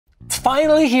It's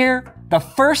finally here, the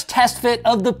first test fit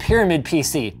of the Pyramid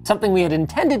PC, something we had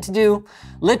intended to do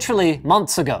literally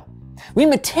months ago. We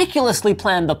meticulously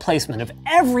planned the placement of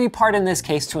every part in this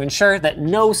case to ensure that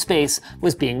no space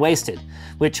was being wasted,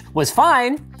 which was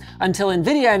fine until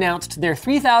NVIDIA announced their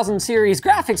 3000 series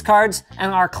graphics cards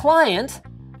and our client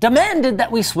demanded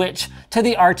that we switch to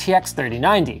the RTX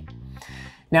 3090.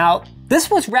 Now,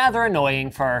 this was rather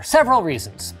annoying for several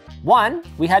reasons. One,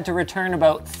 we had to return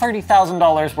about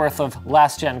 $30,000 worth of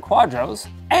last-gen Quadros,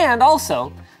 and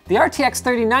also, the RTX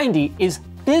 3090 is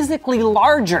physically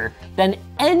larger than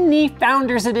any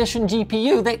Founders Edition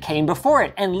GPU that came before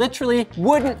it, and literally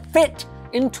wouldn't fit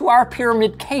into our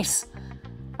Pyramid case.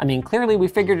 I mean, clearly we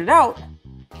figured it out,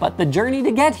 but the journey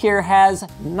to get here has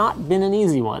not been an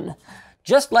easy one.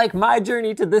 Just like my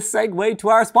journey to this segue to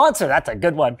our sponsor. That's a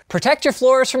good one. Protect your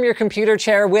floors from your computer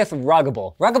chair with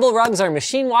Ruggable. Ruggable rugs are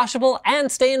machine washable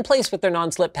and stay in place with their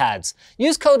non-slip pads.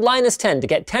 Use code Linus10 to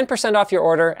get 10% off your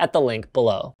order at the link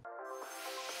below.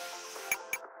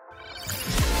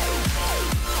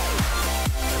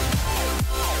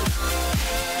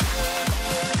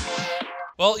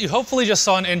 Well, you hopefully just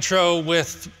saw an intro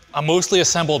with a mostly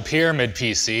assembled Pyramid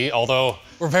PC, although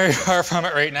we're very far from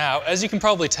it right now. As you can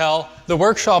probably tell, the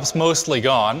workshop's mostly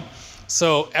gone,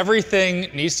 so everything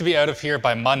needs to be out of here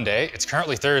by Monday. It's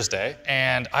currently Thursday,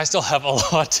 and I still have a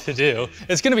lot to do.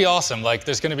 It's gonna be awesome. Like,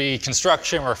 there's gonna be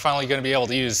construction. We're finally gonna be able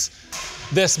to use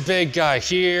this big guy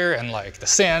here and like the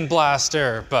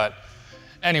sandblaster, but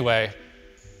anyway,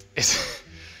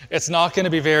 it's not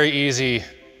gonna be very easy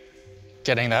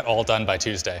getting that all done by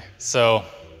Tuesday. So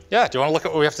yeah, do you wanna look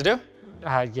at what we have to do?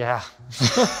 Yeah.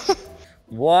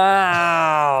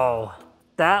 Wow,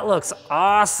 that looks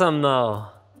awesome though.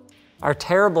 Our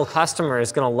terrible customer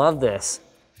is gonna love this.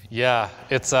 Yeah,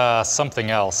 it's something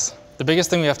else. The biggest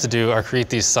thing we have to do are create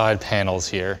these side panels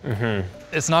here.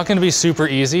 It's not gonna be super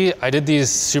easy. I did these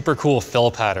super cool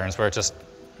fill patterns where it just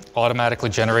automatically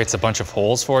generates a bunch of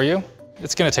holes for you.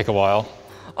 It's gonna take a while.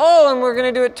 Oh, and we're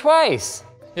gonna do it twice.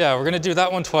 Yeah, we're gonna do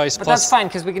that one twice. But that's fine,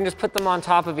 because we can just put them on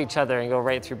top of each other and go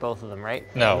right through both of them, right?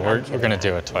 No, we're gonna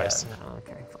do it twice. Yeah, no,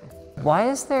 okay, fine. Why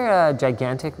is there a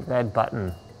gigantic red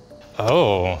button?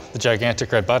 Oh, the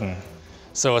gigantic red button.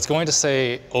 So it's going to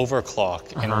say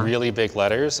overclock in really big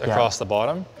letters across the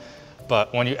bottom,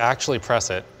 but when you actually press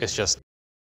it, it's just...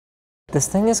 This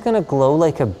thing is gonna glow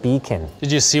like a beacon.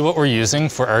 Did you see what we're using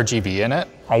for RGB in it?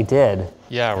 I did.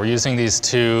 Yeah, we're using these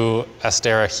two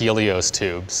Astera Helios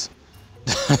tubes.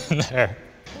 There.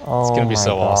 Oh, it's gonna be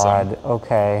so awesome.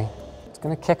 Okay. It's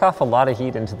gonna kick off a lot of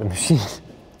heat into the machine.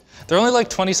 They're only like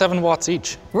 27 watts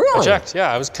each. Really? I checked,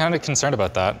 yeah, I was kind of concerned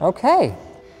about that. Okay.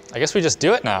 I guess we just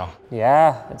do it now.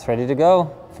 Yeah, it's ready to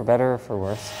go, for better or for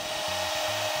worse.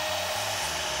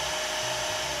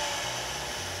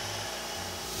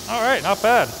 All right, not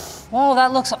bad. Whoa,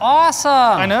 that looks awesome.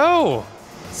 I know.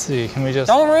 Let's see, can we just...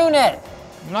 Don't ruin it.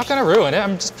 I'm not gonna ruin it,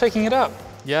 I'm just picking it up.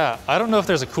 Yeah, I don't know if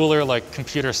there's a cooler like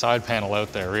computer side panel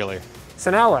out there, really.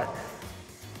 So now what?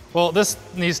 Well, this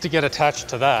needs to get attached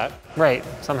to that. Right,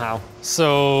 somehow.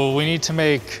 So we need to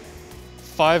make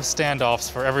 5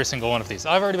 standoffs for every single one of these.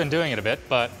 I've already been doing it a bit,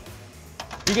 but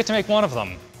you get to make one of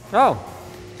them. Oh,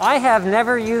 I have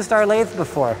never used our lathe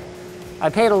before.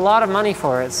 I paid a lot of money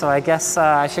for it, so I guess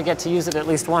I should get to use it at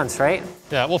least once, right?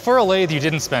 Yeah, well, for a lathe, you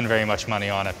didn't spend very much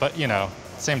money on it, but you know,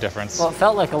 same difference. Well, it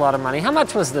felt like a lot of money. How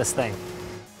much was this thing?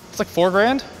 It's like $4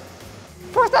 grand.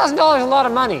 $4,000 a lot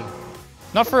of money.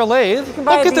 Not for a lathe. Look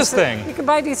at this thing. You can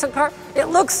buy a decent car. It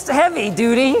looks heavy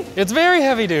duty. It's very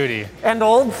heavy duty. And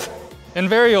old. And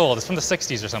very old. It's from the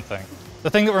 60s or something. The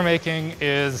thing that we're making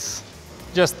is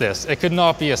just this. It could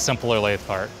not be a simpler lathe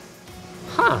part.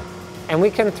 Huh. And we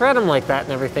can thread them like that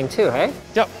and everything too, hey?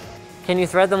 Yep. Can you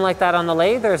thread them like that on the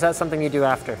lathe, or is that something you do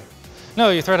after?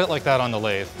 No, you thread it like that on the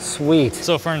lathe. Sweet.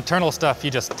 So for internal stuff,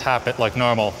 you just tap it like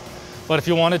normal. But if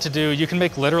you wanted to do, you can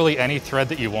make literally any thread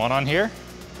that you want on here.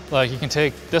 Like you can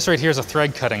take, this right here is a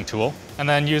thread cutting tool, and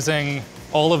then using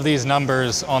all of these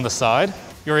numbers on the side,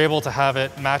 you're able to have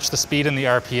it match the speed and the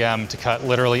RPM to cut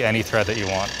literally any thread that you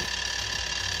want.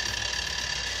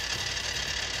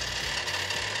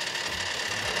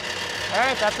 All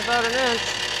right, that's about an inch.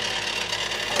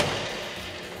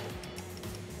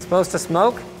 Supposed to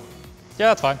smoke? Yeah,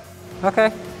 that's fine.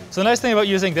 Okay. So the nice thing about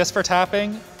using this for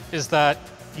tapping is that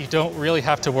you don't really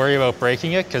have to worry about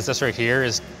breaking it, because this right here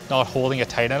is not holding it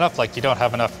tight enough, like you don't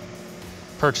have enough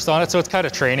purchase on it, so it's kind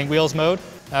of training wheels mode.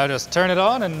 Now just turn it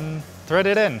on and thread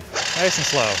it in, nice and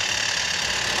slow.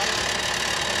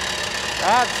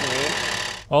 That's neat.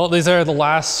 Well, these are the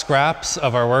last scraps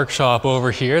of our workshop over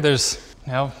here. There's,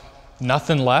 you know,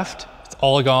 nothing left. It's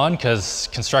all gone because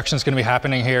construction's gonna be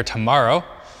happening here tomorrow.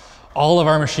 All of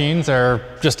our machines are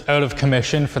just out of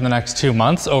commission for the next 2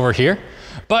 months over here,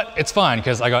 but it's fine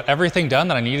because I got everything done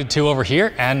that I needed to over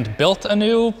here and built a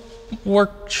new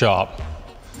workshop.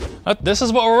 This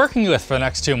is what we're working with for the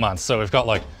next 2 months. So we've got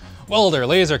like welder,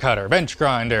 laser cutter, bench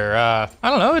grinder. I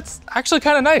don't know, it's actually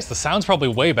kind of nice. The sound's probably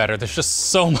way better. There's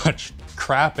just so much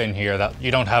crap in here that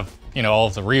you don't have, you know, all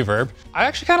of the reverb. I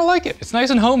actually kind of like it. It's nice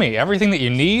and homey. Everything that you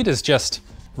need is just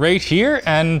right here,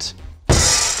 and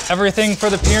everything for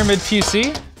the Pyramid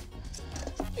PC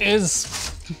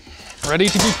is ready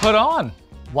to be put on.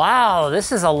 Wow,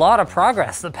 this is a lot of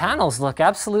progress. The panels look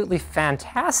absolutely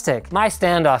fantastic. My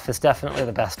standoff is definitely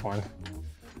the best one.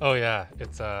 Oh yeah,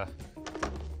 it's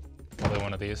probably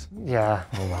one of these. Yeah,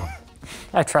 oh well.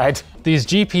 I tried. These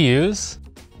GPUs,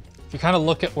 if you kind of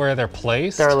look at where they're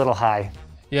placed. They're a little high.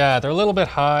 Yeah, they're a little bit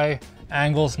high.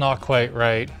 Angle's not quite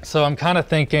right. So I'm kind of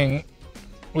thinking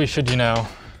we should, you know.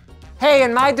 Hey,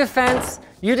 in my defense,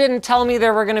 you didn't tell me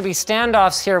there were gonna be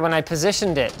standoffs here when I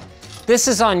positioned it. This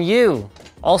is on you.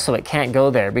 Also, it can't go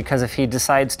there because if he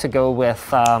decides to go with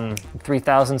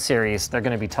 3000 series, they're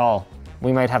gonna be tall.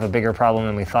 We might have a bigger problem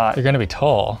than we thought. They're gonna be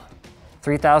tall.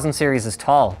 3000 series is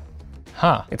tall.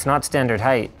 Huh. It's not standard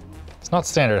height. It's not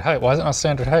standard height. Why is it not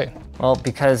standard height? Well,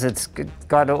 because it's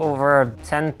got over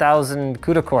 10,000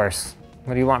 CUDA cores.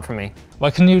 What do you want from me?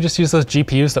 Why couldn't you just use those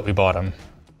GPUs that we bought him?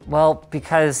 Well,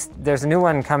 because there's a new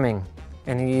one coming.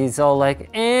 And he's all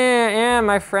like,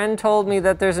 my friend told me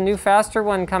that there's a new faster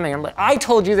one coming. I'm like, I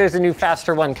told you there's a new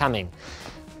faster one coming.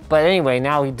 But anyway,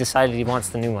 now he decided he wants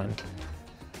the new one.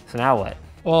 So now what?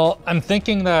 Well, I'm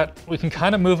thinking that we can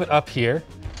kind of move it up here.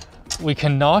 We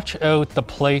can notch out the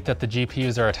plate that the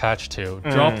GPUs are attached to,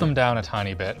 drop them down a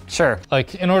tiny bit. Sure.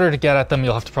 Like, in order to get at them,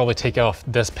 you'll have to probably take off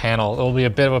this panel. It'll be a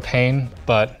bit of a pain,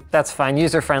 but... That's fine.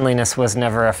 User friendliness was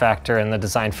never a factor in the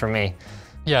design for me.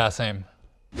 Yeah, same.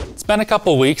 It's been a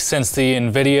couple weeks since the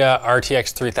NVIDIA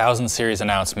RTX 3000 series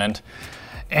announcement,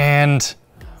 and,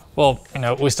 well, you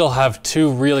know, we still have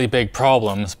two really big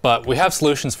problems, but we have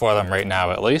solutions for them right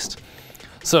now, at least.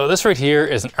 So this right here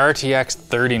is an RTX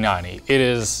 3090. It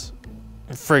is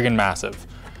friggin' massive.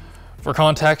 For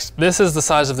context, this is the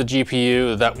size of the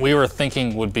GPU that we were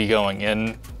thinking would be going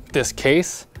in this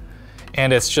case,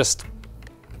 and it's just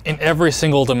in every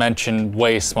single dimension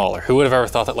way smaller. Who would have ever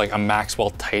thought that like a Maxwell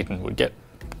Titan would get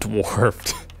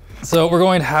dwarfed? So we're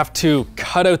going to have to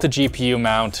cut out the GPU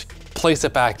mount, place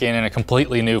it back in a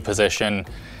completely new position,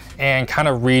 and kind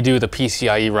of redo the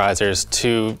PCIe risers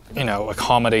to, you know,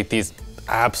 accommodate these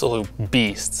absolute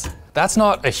beasts. That's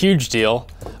not a huge deal,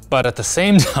 but at the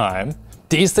same time,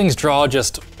 these things draw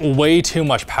just way too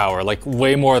much power, like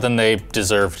way more than they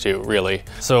deserve to, really.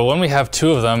 So when we have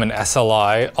two of them in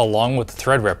SLI along with the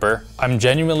Threadripper, I'm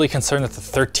genuinely concerned that the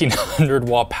 1300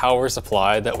 watt power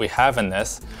supply that we have in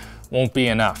this won't be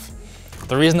enough.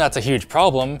 The reason that's a huge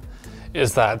problem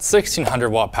is that 1600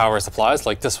 watt power supplies,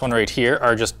 like this one right here,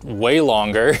 are just way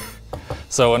longer.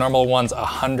 So a normal one's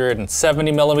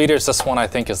 170 millimeters. This one I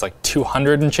think is like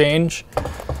 200 and change.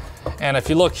 And if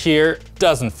you look here,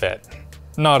 doesn't fit.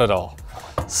 Not at all.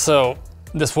 So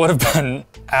this would have been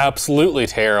absolutely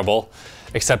terrible,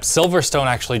 except Silverstone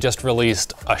actually just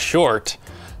released a short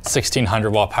 1600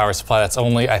 watt power supply that's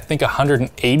only, I think,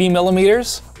 180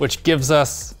 millimeters, which gives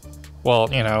us, well,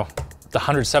 you know, the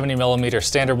 170 millimeter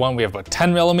standard one, we have about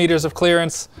 10 millimeters of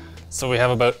clearance, so we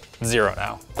have about 0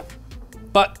 now.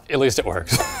 But at least it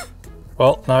works.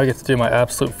 Well, now I get to do my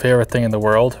absolute favorite thing in the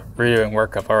world, redoing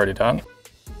work I've already done.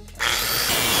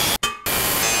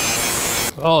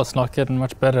 Oh, it's not getting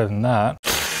much better than that.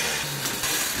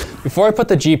 Before I put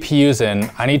the GPUs in,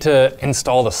 I need to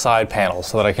install the side panels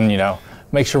so that I can, you know,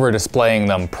 make sure we're displaying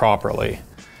them properly.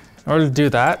 In order to do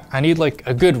that, I need like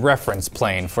a good reference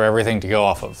plane for everything to go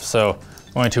off of. So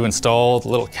I'm going to install the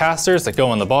little casters that go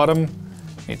on the bottom.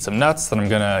 Need some nuts that I'm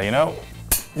gonna, you know,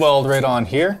 weld right on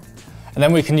here. And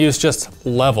then we can use just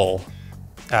level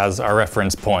as our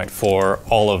reference point for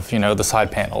all of, you know, the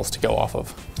side panels to go off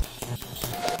of.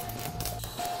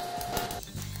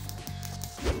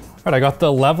 All right, I got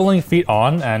the leveling feet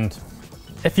on, and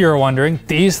if you're wondering,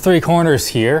 these three corners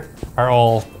here are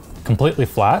all completely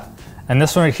flat, and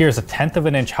this one right here is 1/10 of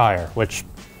an inch higher, which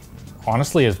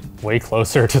honestly is way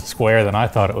closer to square than I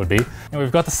thought it would be. And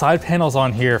we've got the side panels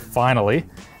on here finally,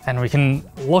 and we can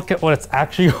look at what it's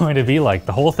actually going to be like.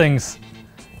 The whole thing's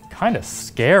kind of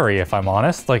scary, if I'm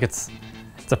honest. Like it's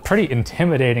a pretty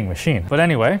intimidating machine. But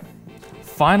anyway,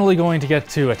 finally going to get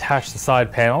to attach the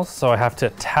side panels. So I have to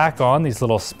tack on these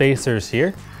little spacers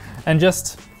here and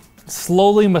just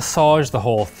slowly massage the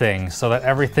whole thing so that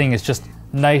everything is just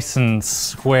nice and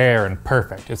square and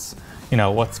perfect. It's you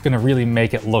know, what's gonna really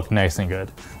make it look nice and good.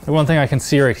 The one thing I can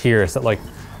see right here is that like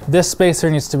this spacer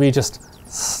needs to be just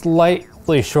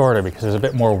slightly shorter because there's a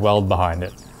bit more weld behind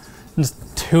it. I'm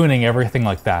just tuning everything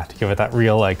like that to give it that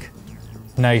real like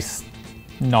nice,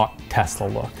 not Tesla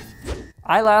look.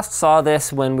 I last saw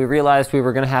this when we realized we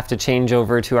were gonna have to change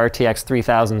over to RTX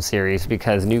 3000 series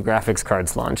because new graphics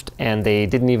cards launched and they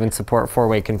didn't even support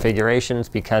 4-way configurations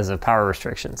because of power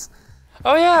restrictions.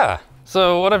 Oh yeah,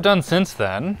 so what I've done since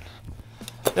then,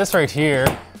 this right here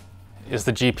is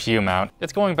the GPU mount.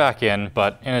 It's going back in,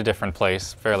 but in a different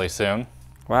place fairly soon.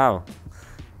 Wow.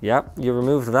 Yep, you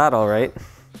removed that all right.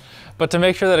 But to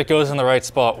make sure that it goes in the right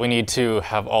spot, we need to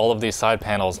have all of these side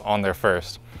panels on there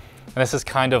first. And this is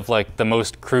kind of like the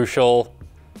most crucial,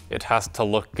 it has to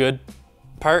look good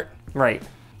part. Right.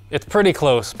 It's pretty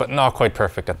close, but not quite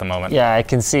perfect at the moment. Yeah, I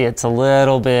can see it's a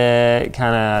little bit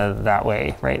kind of that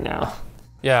way right now.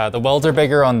 Yeah, the welds are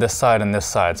bigger on this side and this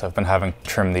side, so I've been having to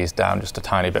trim these down just a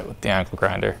tiny bit with the angle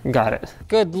grinder. Got it.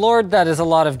 Good Lord, that is a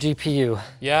lot of GPU.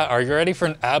 Yeah, are you ready for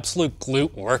an absolute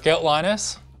glute workout,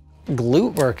 Linus?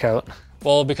 Glute workout?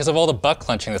 Well, because of all the butt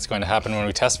clenching that's going to happen when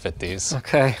we test fit these.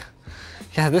 Okay.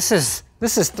 Yeah, this is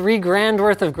 $3 grand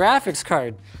worth of graphics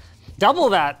card. Double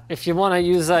that if you want to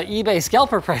use eBay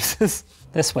scalper prices.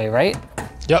 This way, right?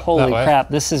 Yep, Holy crap,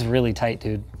 this is really tight,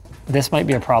 dude. This might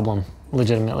be a problem,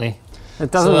 legitimately. It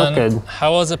doesn't look good.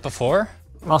 How was it before?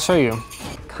 I'll show you.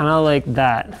 Kind of like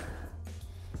that.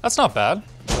 That's not bad.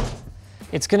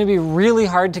 It's gonna be really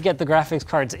hard to get the graphics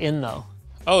cards in though.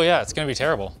 Oh yeah, it's gonna be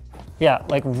terrible. Yeah,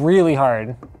 like really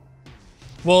hard.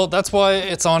 Well, that's why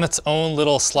it's on its own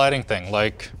little sliding thing.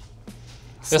 Like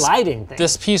Sliding thing?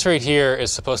 This piece right here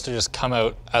is supposed to just come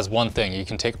out as one thing. You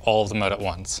can take all of them out at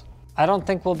once. I don't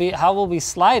think how will we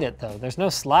slide it though? There's no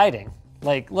sliding.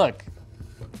 Like, look.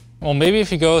 Well, maybe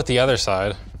if you go with the other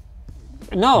side.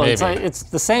 No, it's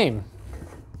the same.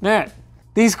 There.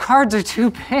 These cards are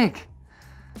too big.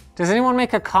 Does anyone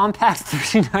make a compact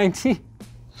 3090?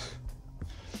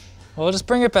 Well, just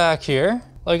bring it back here,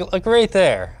 like right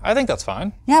there. I think that's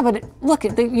fine. Yeah, but look,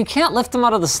 you can't lift them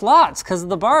out of the slots because of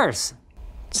the bars.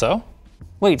 So?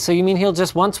 Wait, so you mean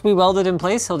once we weld it in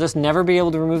place, he'll just never be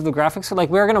able to remove the graphics? Like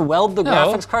we're gonna weld the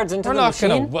graphics cards into the machine?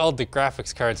 We're not gonna weld the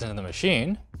graphics cards into the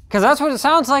machine. Because that's what it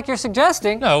sounds like you're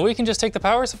suggesting. No, we can just take the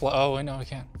power supply. Oh, wait, no, we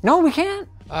can't. No, we can't.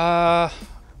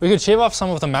 We could shave off some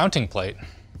of the mounting plate.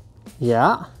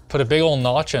 Yeah. Put a big old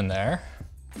notch in there.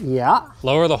 Yeah.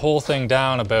 Lower the whole thing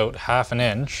down about ½ an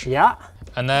inch. Yeah.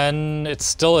 And then it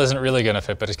still isn't really gonna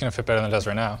fit, but it's gonna fit better than it does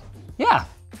right now. Yeah.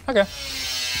 Okay.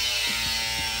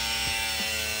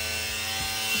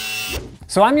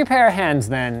 So I'm your pair of hands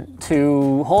then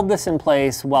to hold this in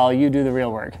place while you do the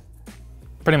real work.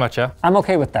 Pretty much, yeah. I'm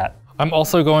okay with that. I'm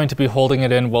also going to be holding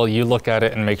it in while you look at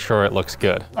it and make sure it looks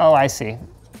good. Oh, I see.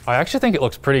 I actually think it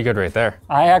looks pretty good right there.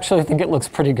 I actually think it looks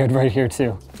pretty good right here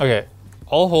too. Okay,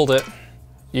 I'll hold it.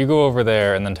 You go over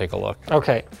there and then take a look.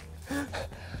 Okay.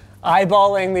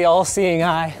 Eyeballing the all-seeing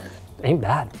eye. Ain't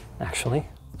bad, actually.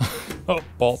 Oh,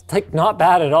 balls. Like, not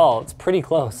bad at all. It's pretty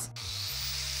close.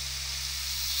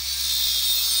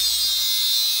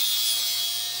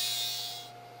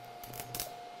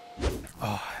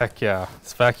 Oh, heck yeah.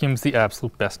 This vacuum's the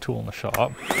absolute best tool in the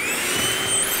shop.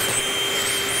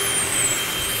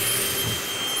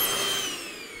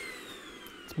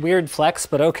 It's weird flex,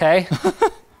 but okay.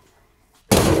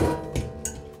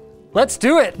 Let's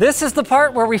do it. This is the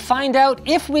part where we find out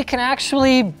if we can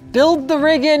actually build the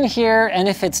rig in here and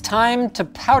if it's time to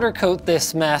powder coat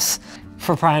this mess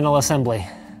for final assembly.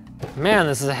 Man,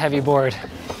 this is a heavy board.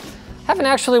 Haven't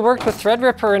actually worked with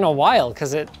Threadripper in a while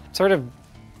because it sort of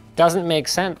doesn't make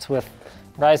sense with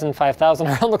Ryzen 5000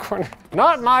 around the corner.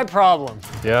 Not my problem.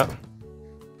 Yeah.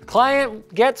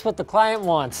 Client gets what the client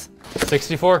wants.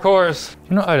 64 cores.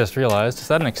 You know, I just realized, is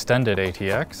that an extended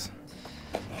ATX?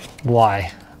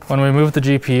 Why? When we move the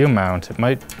GPU mount, it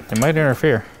might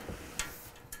interfere.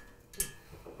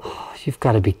 You've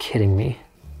got to be kidding me.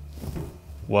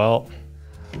 Well,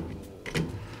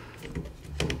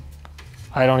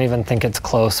 I don't even think it's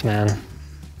close, man.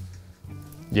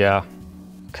 yeah.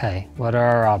 Okay, what are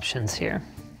our options here?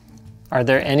 Are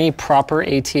there any proper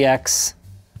ATX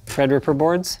Threadripper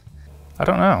boards? I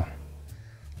don't know.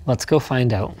 Let's go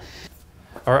find out.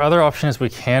 Our other option is we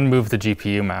can move the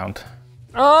GPU mount.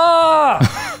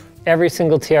 Ah! Every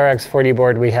single TRX 40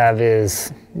 board we have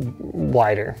is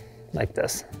wider, like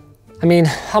this. I mean,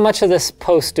 how much of this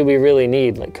post do we really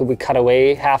need? Like, could we cut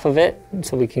away half of it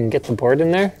so we can get the board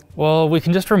in there? Well, we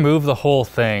can just remove the whole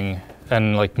thing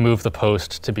and like move the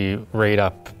post to be right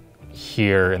up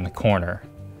here in the corner.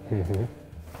 Mm-hmm.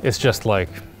 It's just like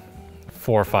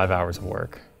 4 or 5 hours of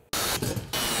work.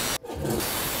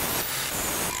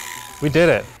 We did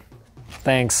it.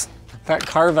 Thanks. That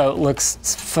carve out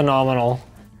looks phenomenal.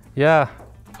 Yeah,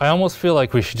 I almost feel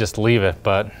like we should just leave it,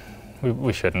 but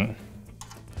we shouldn't.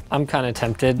 I'm kind of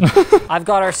tempted. I've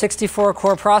got our 64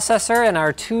 core processor and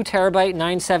our 2TB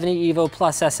 970 EVO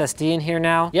Plus SSD in here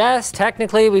now. Yes,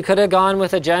 technically we could have gone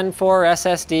with a Gen 4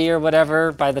 SSD or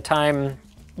whatever by the time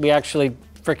we actually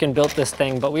freaking built this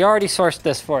thing, but we already sourced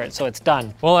this for it, so it's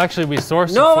done. Well, actually we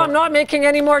sourced No, I'm not making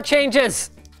any more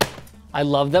changes. I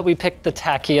love that we picked the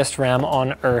tackiest RAM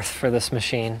on earth for this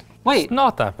machine. Wait. It's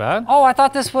not that bad. Oh, I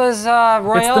thought this was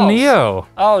Royale. It's the Neo.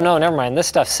 Oh, no, never mind. This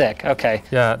stuff's sick. Okay.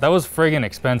 Yeah, that was friggin'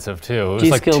 expensive too. It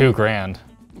was like $2 grand.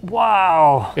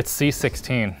 Wow. It's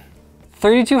C16.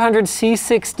 3200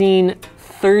 C16,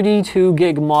 32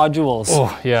 gig modules.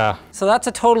 Oh, yeah. So that's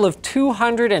a total of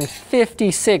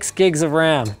 256 gigs of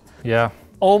RAM. Yeah.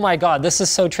 Oh my God, this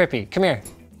is so trippy. Come here.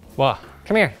 Wow.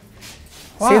 Come here.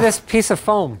 Wow. See this piece of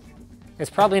foam? It's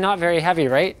probably not very heavy,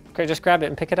 right? Okay, just grab it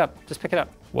and pick it up. Just pick it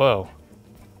up. Whoa.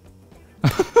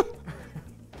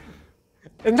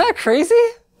 Isn't that crazy?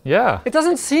 Yeah. It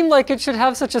doesn't seem like it should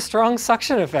have such a strong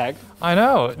suction effect. I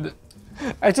know.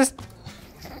 It's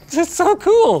so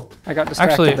cool. I got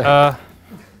distracted Actually, there.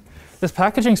 this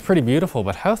packaging's pretty beautiful,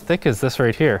 but how thick is this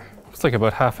right here? Looks like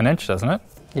about ½ inch, doesn't it?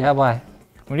 Yeah, why?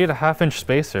 We need a ½ inch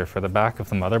spacer for the back of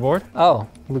the motherboard. Oh,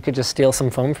 we could just steal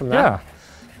some foam from that? Yeah.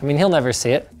 I mean, he'll never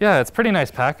see it. Yeah, it's pretty nice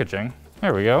packaging.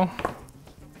 There we go.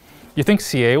 You think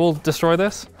CA will destroy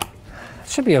this? It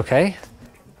should be okay.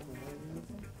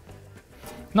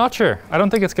 Not sure. I don't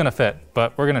think it's gonna fit,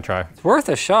 but we're gonna try. It's worth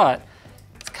a shot.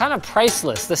 It's kind of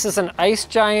priceless. This is an Ice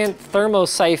Giant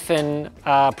thermosiphon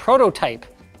prototype.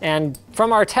 And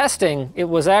from our testing, it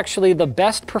was actually the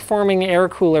best performing air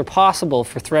cooler possible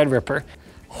for Threadripper.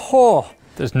 Oh,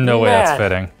 there's no way that's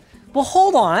fitting. Well,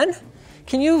 hold on.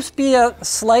 Can you be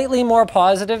slightly more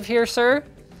positive here, sir?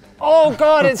 Oh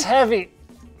God, it's heavy.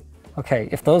 Okay,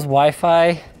 if those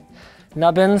Wi-Fi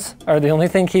nubbins are the only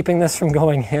thing keeping this from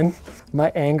going in,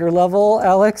 my anger level,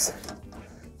 Alex,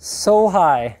 so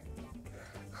high.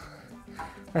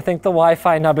 I think the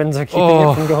Wi-Fi nubbins are keeping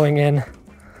it from going in.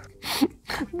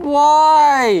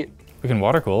 Why? We can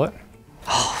water cool it.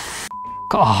 Oh,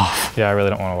 off. Yeah, I really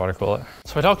don't want to water cool it.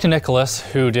 So I talked to Nicholas,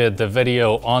 who did the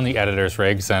video on the editor's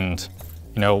rigs and,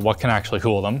 you know, what can actually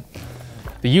cool them.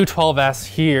 The U12S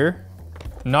here,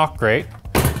 not great,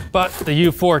 but the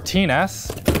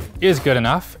U14S is good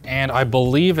enough, and I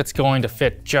believe it's going to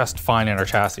fit just fine in our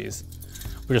chassis,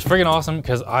 which is friggin' awesome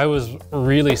because I was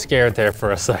really scared there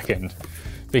for a second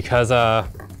because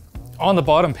on the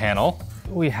bottom panel,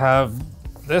 we have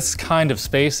this kind of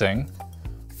spacing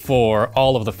for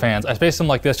all of the fans. I spaced them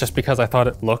like this just because I thought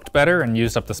it looked better and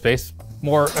used up the space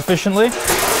more efficiently.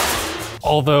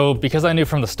 Although, because I knew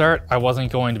from the start I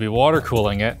wasn't going to be water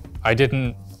cooling it, I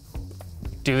didn't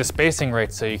do the spacing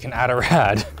right so you can add a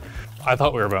rad. I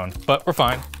thought we were boned, but we're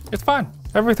fine. It's fine.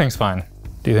 Everything's fine.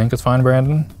 Do you think it's fine,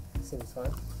 Brandon? Seems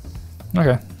fine.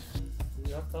 Okay. Do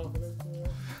you have confidence in that?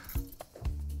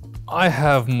 I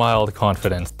have mild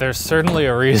confidence. There's certainly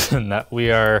a reason that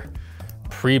we are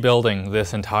pre-building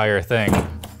this entire thing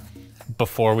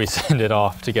before we send it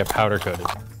off to get powder coated.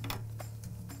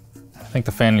 I think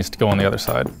the fan needs to go on the other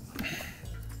side.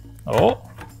 Oh,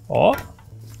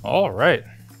 all right.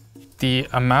 The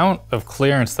amount of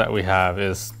clearance that we have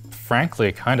is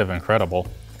frankly kind of incredible.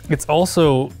 It's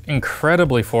also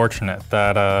incredibly fortunate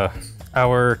that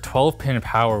our 12-pin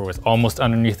power was almost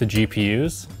underneath the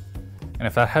GPUs. And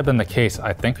if that had been the case,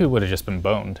 I think we would have just been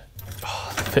boned.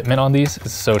 Oh, the fitment on these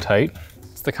is so tight.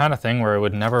 It's the kind of thing where I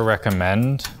would never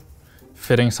recommend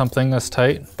fitting something this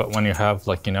tight, but when you have,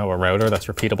 like, you know, a router that's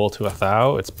repeatable to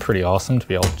 1,000, it's pretty awesome to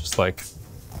be able to just like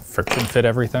friction fit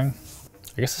everything.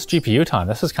 I guess it's GPU time.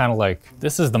 This is kind of like,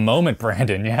 this is the moment,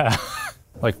 Brandon, yeah.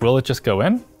 Like, will it just go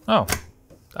in? Oh,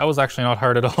 that was actually not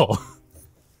hard at all.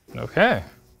 Okay.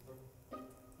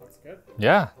 Looks good.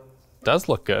 Yeah, does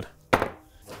look good.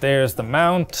 There's the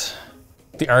mount.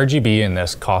 The RGB in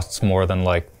this costs more than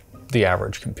like the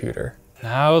average computer.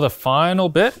 Now the final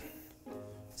bit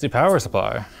is the power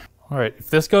supply. All right, if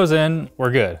this goes in,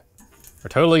 we're good. We're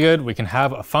totally good. We can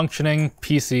have a functioning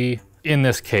PC in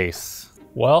this case.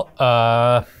 Well,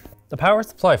 the power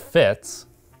supply fits.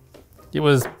 It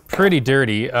was pretty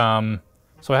dirty, so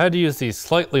I had to use these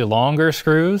slightly longer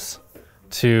screws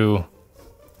to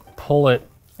pull it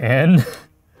in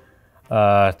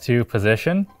to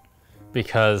position,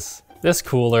 because this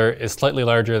cooler is slightly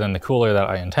larger than the cooler that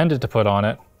I intended to put on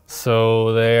it,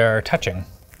 so they are touching,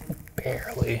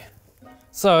 barely.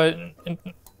 So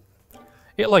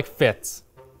it like fits.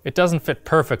 It doesn't fit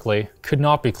perfectly, could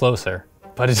not be closer,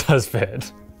 but it does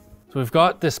fit. So we've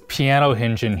got this piano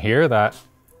hinge in here that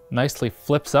nicely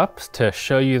flips up to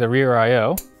show you the rear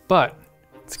I/O, but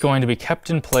it's going to be kept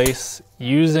in place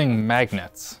using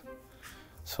magnets.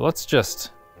 So let's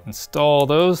just install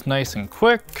those nice and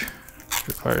quick.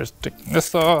 Requires taking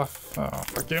this off. Oh,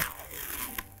 fuck you.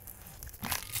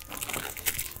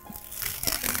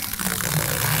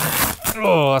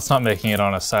 Oh, that's not making it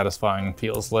on a satisfying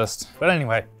peels list. But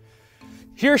anyway,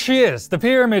 here she is, the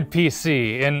Pyramid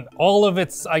PC in all of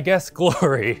its, I guess,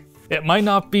 glory. It might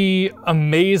not be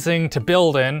amazing to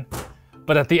build in,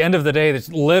 but at the end of the day,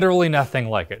 there's literally nothing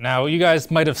like it. Now, you guys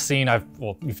might have seen,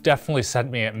 well, you've definitely sent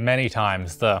me it many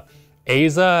times, the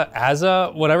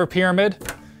ASUS, whatever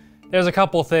pyramid. There's a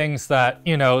couple things that,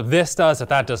 you know, this does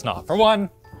that does not. For one,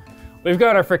 we've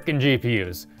got our frickin'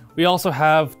 GPUs. We also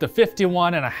have the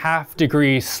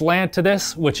 51.5-degree slant to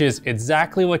this, which is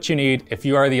exactly what you need if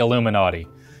you are the Illuminati.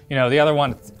 You know, the other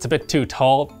one, it's a bit too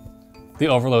tall. The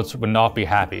overloads would not be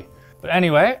happy. But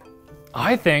anyway,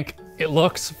 I think it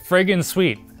looks friggin'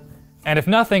 sweet. And if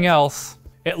nothing else,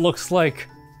 it looks like,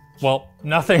 well,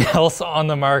 nothing else on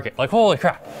the market. Like, holy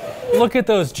crap, look at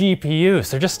those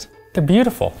GPUs. They're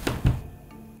beautiful.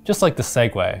 Just like the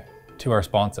segue to our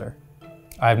sponsor.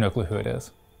 I have no clue who it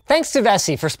is. Thanks to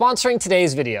Vessi for sponsoring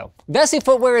today's video. Vessi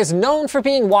footwear is known for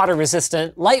being water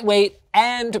resistant, lightweight,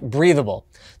 and breathable.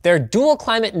 Their dual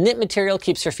climate knit material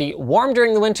keeps your feet warm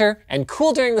during the winter and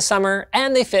cool during the summer,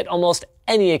 and they fit almost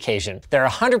any occasion. They're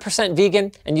 100%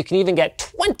 vegan, and you can even get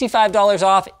 $25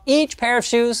 off each pair of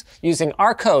shoes using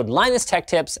our code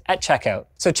LinusTechTips at checkout.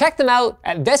 So check them out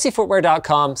at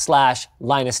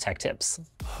vessifootwear.com/LinusTechTips.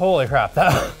 Holy crap,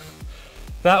 that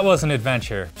was an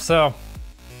adventure. So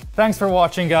thanks for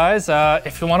watching, guys.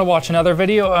 If you want to watch another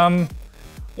video,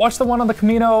 watch the one on the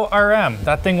Camino RM.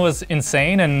 That thing was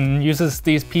insane and uses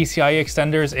these PCIe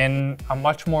extenders in a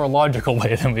much more logical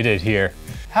way than we did here.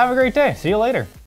 Have a great day. See you later.